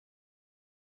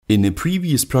In a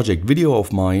previous project video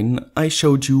of mine, I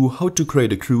showed you how to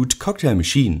create a crude cocktail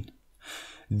machine.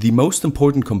 The most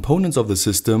important components of the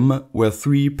system were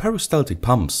 3 peristaltic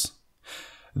pumps.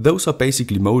 Those are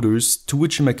basically motors to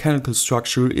which a mechanical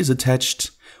structure is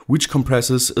attached, which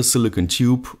compresses a silicone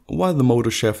tube while the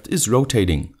motor shaft is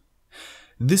rotating.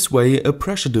 This way a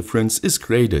pressure difference is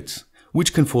created,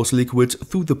 which can force liquid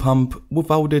through the pump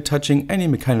without it touching any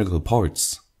mechanical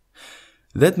parts.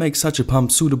 That makes such a pump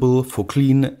suitable for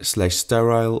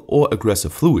clean/sterile or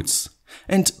aggressive fluids.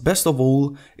 And best of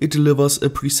all, it delivers a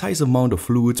precise amount of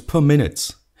fluid per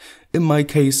minute. In my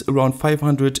case, around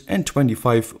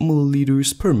 525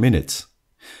 milliliters per minute.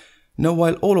 Now,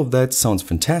 while all of that sounds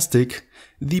fantastic,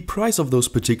 the price of those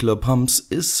particular pumps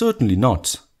is certainly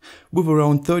not, with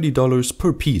around $30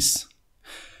 per piece.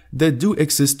 There do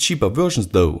exist cheaper versions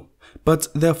though, but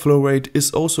their flow rate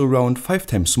is also around 5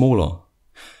 times smaller.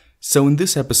 So in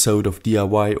this episode of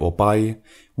DIY or Buy,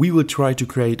 we will try to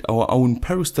create our own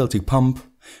peristaltic pump,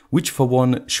 which for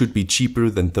one should be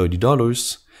cheaper than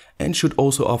 $30 and should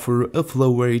also offer a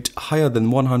flow rate higher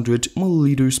than 100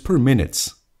 milliliters per minute.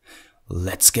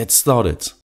 Let's get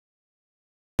started.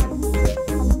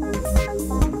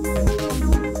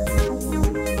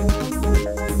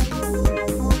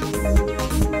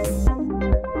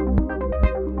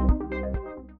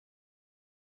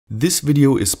 This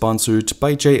video is sponsored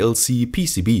by JLC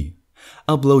PCB.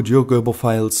 Upload your Gerber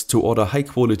files to order high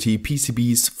quality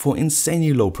PCBs for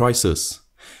insanely low prices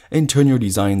and turn your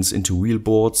designs into real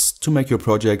boards to make your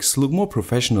projects look more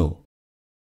professional.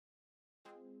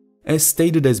 As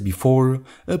stated as before,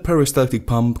 a peristaltic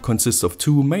pump consists of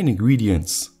 2 main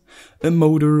ingredients, a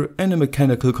motor and a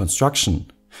mechanical construction,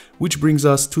 which brings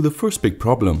us to the first big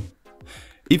problem.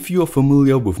 If you are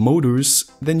familiar with motors,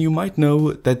 then you might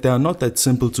know that they are not that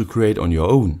simple to create on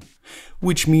your own,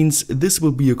 which means this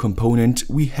will be a component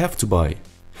we have to buy.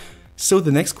 So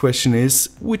the next question is,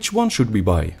 which one should we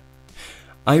buy?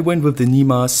 I went with the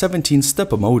NEMA 17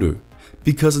 stepper motor,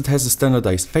 because it has a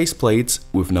standardized faceplate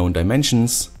with known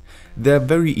dimensions, they're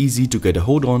very easy to get a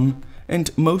hold on, and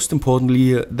most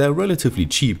importantly, they're relatively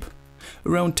cheap,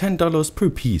 around $10 per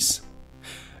piece.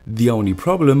 The only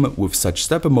problem with such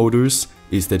stepper motors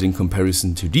is that in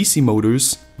comparison to DC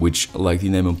motors, which like the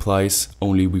name implies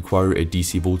only require a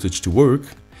DC voltage to work,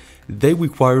 they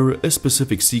require a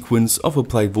specific sequence of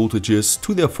applied voltages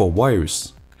to their 4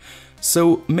 wires.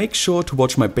 So make sure to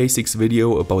watch my basics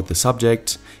video about the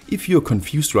subject if you're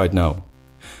confused right now.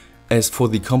 As for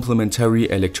the complementary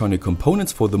electronic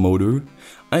components for the motor,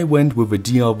 I went with a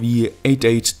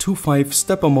DRV8825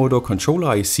 stepper motor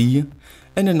controller IC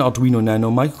and an Arduino Nano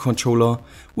microcontroller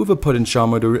with a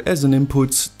potentiometer as an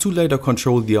input to later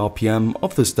control the RPM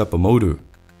of the stepper motor.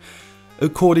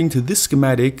 According to this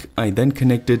schematic, I then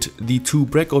connected the 2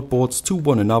 breakout boards to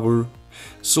one another,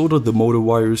 soldered the motor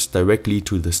wires directly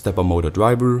to the stepper motor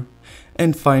driver,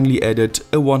 and finally added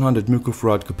a 100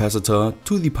 microfarad capacitor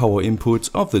to the power input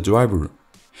of the driver.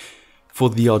 For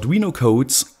the Arduino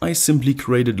Codes, I simply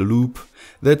created a loop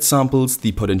that samples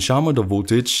the potentiometer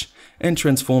voltage and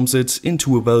transforms it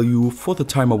into a value for the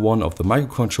timer 1 of the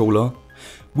microcontroller,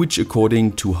 which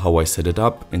according to how I set it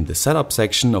up in the setup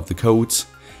section of the code,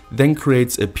 then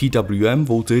creates a PWM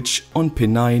voltage on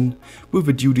pin 9 with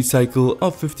a duty cycle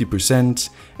of 50%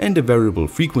 and a variable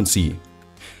frequency.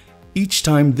 Each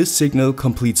time this signal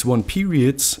completes 1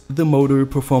 period, the motor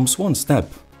performs 1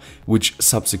 step, which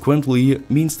subsequently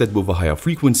means that with a higher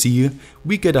frequency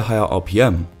we get a higher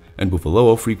RPM, and with a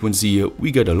lower frequency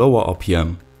we get a lower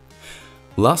RPM.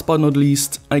 Last but not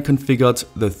least, I configured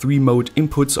the 3-mode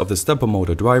inputs of the stepper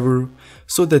motor driver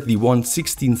so that the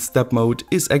 1/16th step mode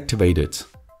is activated.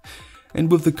 And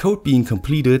with the code being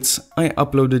completed, I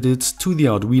uploaded it to the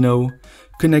Arduino,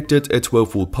 connected a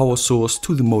 12-volt power source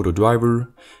to the motor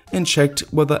driver and checked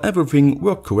whether everything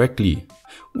worked correctly,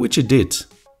 which it did.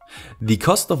 The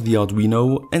cost of the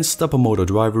Arduino and stepper motor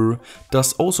driver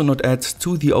does also not add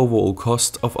to the overall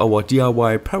cost of our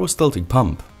DIY peristaltic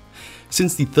pump,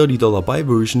 since the $30 buy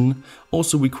version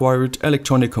also required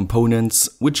electronic components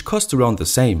which cost around the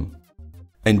same.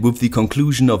 And with the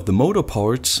conclusion of the motor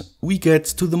part, we get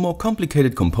to the more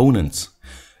complicated components,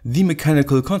 the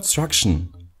mechanical construction.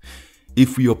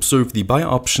 If we observe the buy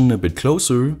option a bit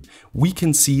closer, we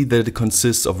can see that it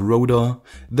consists of a rotor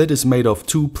that is made of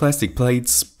 2 plastic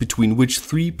plates between which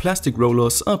 3 plastic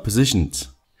rollers are positioned.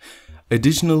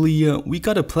 Additionally, we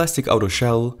got a plastic outer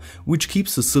shell which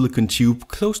keeps the silicone tube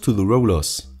close to the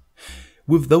rollers.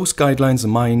 With those guidelines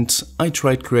in mind, I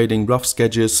tried creating rough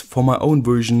sketches for my own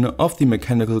version of the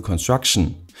mechanical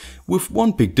construction, with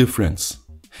one big difference.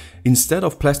 Instead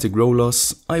of plastic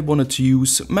rollers, I wanted to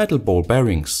use metal ball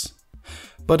bearings.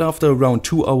 But after around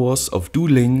 2 hours of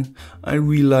doodling, I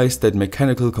realized that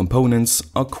mechanical components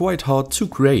are quite hard to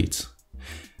create.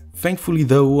 Thankfully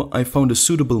though, I found a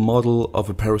suitable model of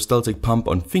a peristaltic pump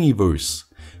on Thingiverse,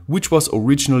 which was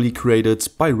originally created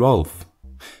by Ralph.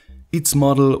 Its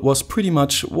model was pretty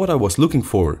much what I was looking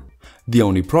for. The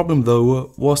only problem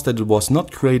though was that it was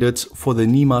not created for the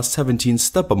NEMA 17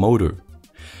 stepper motor.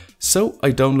 So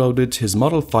I downloaded his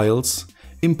model files,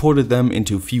 imported them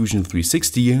into Fusion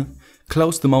 360,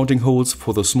 closed the mounting holes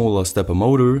for the smaller stepper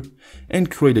motor,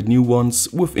 and created new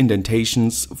ones with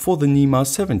indentations for the NEMA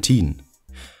 17.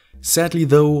 Sadly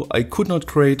though, I could not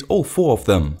create all 4 of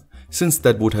them, since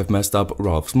that would have messed up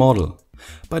Ralph's model,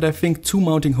 but I think 2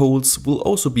 mounting holes will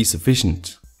also be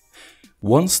sufficient.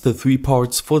 Once the 3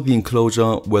 parts for the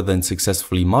enclosure were then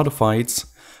successfully modified,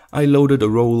 I loaded a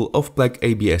roll of black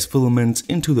ABS filament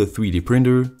into the 3D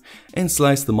printer and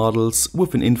sliced the models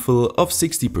with an infill of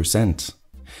 60%.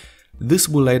 This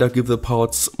will later give the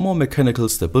parts more mechanical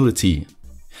stability.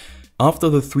 After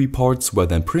the 3 parts were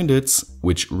then printed,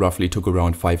 which roughly took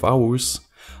around 5 hours,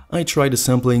 I tried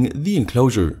assembling the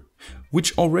enclosure,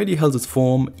 which already held its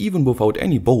form even without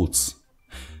any bolts.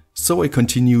 So I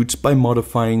continued by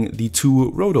modifying the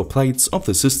 2 rotor plates of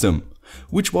the system,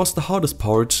 which was the hardest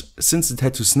part since it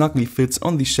had to snugly fit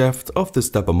on the shaft of the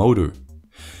stepper motor.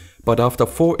 But after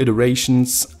 4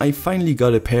 iterations, I finally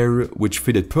got a pair which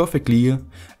fitted perfectly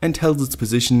and held its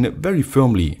position very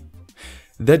firmly.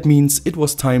 That means it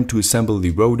was time to assemble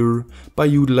the rotor by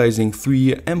utilizing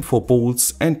 3 M4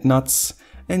 bolts and nuts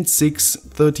and 6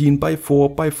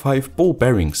 13x4x5 ball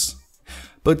bearings.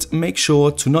 But make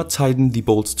sure to not tighten the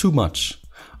bolts too much,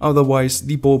 otherwise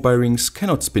the ball bearings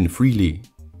cannot spin freely.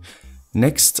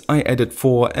 Next I added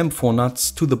 4 M4 nuts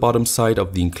to the bottom side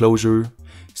of the enclosure,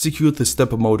 secured the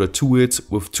stepper motor to it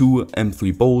with 2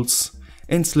 M3 bolts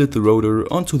and slid the rotor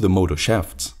onto the motor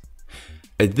shaft.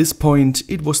 At this point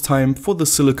it was time for the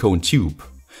silicone tube,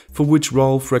 for which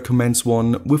Ralph recommends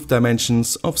one with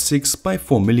dimensions of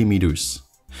 6x4mm.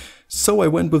 So I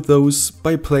went with those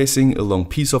by placing a long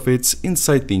piece of it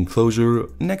inside the enclosure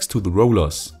next to the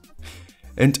rollers.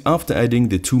 And after adding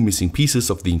the 2 missing pieces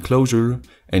of the enclosure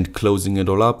and closing it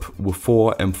all up with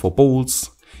 4 M4 bolts,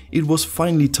 it was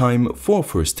finally time for a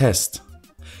first test.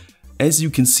 As you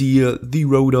can see, the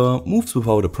rotor moves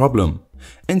without a problem,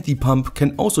 and the pump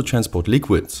can also transport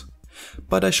liquid.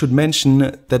 But I should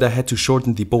mention that I had to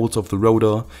shorten the bolts of the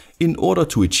rotor in order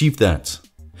to achieve that.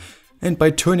 And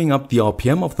by turning up the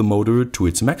RPM of the motor to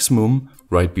its maximum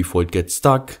right before it gets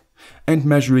stuck, and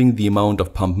measuring the amount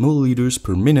of pump milliliters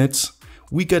per minute,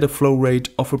 we get a flow rate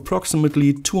of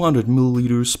approximately 200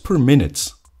 milliliters per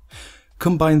minute.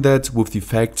 Combine that with the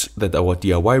fact that our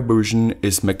DIY version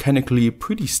is mechanically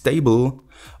pretty stable,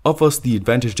 offers the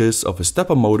advantages of a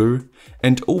stepper motor,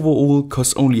 and overall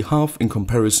costs only half in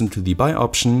comparison to the buy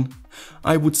option,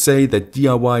 I would say that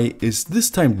DIY is this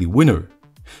time the winner.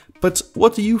 But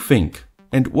what do you think?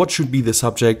 And what should be the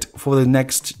subject for the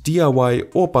next DIY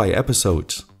or buy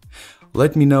episode?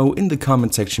 Let me know in the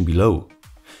comment section below.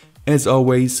 As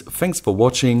always, thanks for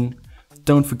watching.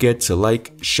 Don't forget to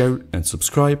like, share and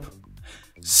subscribe.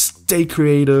 Stay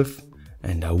creative,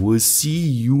 and I will see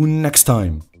you next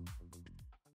time.